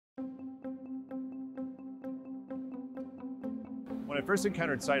When I first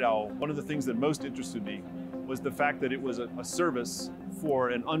encountered SiteOwl, one of the things that most interested me was the fact that it was a service for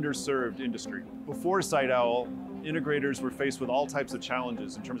an underserved industry. Before SiteOwl, integrators were faced with all types of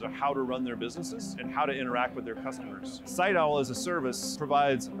challenges in terms of how to run their businesses and how to interact with their customers. SiteOwl as a service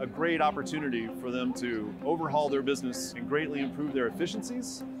provides a great opportunity for them to overhaul their business and greatly improve their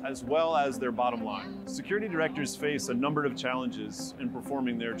efficiencies as well as their bottom line. Security directors face a number of challenges in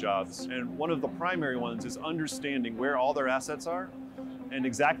performing their jobs, and one of the primary ones is understanding where all their assets are and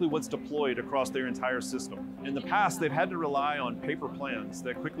exactly what's deployed across their entire system. In the past, they've had to rely on paper plans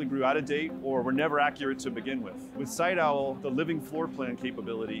that quickly grew out of date or were never accurate to begin with. With SiteOwl, the living floor plan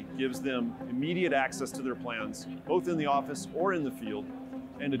capability gives them immediate access to their plans, both in the office or in the field,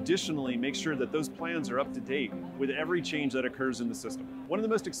 and additionally make sure that those plans are up to date with every change that occurs in the system. One of the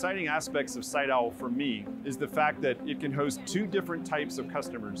most exciting aspects of SiteOwl for me is the fact that it can host two different types of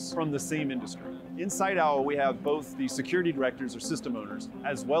customers from the same industry. In SiteOwl, we have both the security directors or system owners,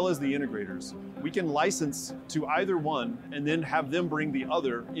 as well as the integrators. We can license to either one and then have them bring the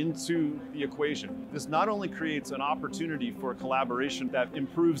other into the equation. This not only creates an opportunity for collaboration that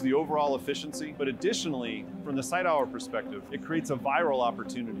improves the overall efficiency, but additionally, from the SiteOwl perspective, it creates a viral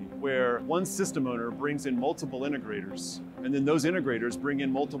opportunity where one system owner brings in multiple integrators, and then those integrators bring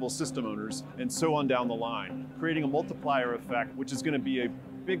in multiple system owners, and so on down the line, creating a multiplier effect, which is going to be a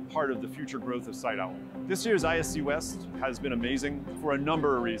big part of the future growth of SiteOwl. This year's ISC West has been amazing for a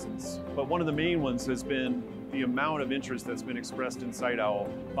number of reasons, but one of the main ones has been the amount of interest that's been expressed in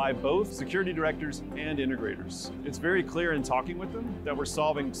SiteOwl by both security directors and integrators. It's very clear in talking with them that we're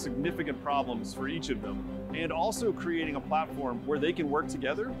solving significant problems for each of them and also creating a platform where they can work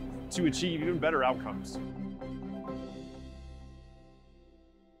together to achieve even better outcomes.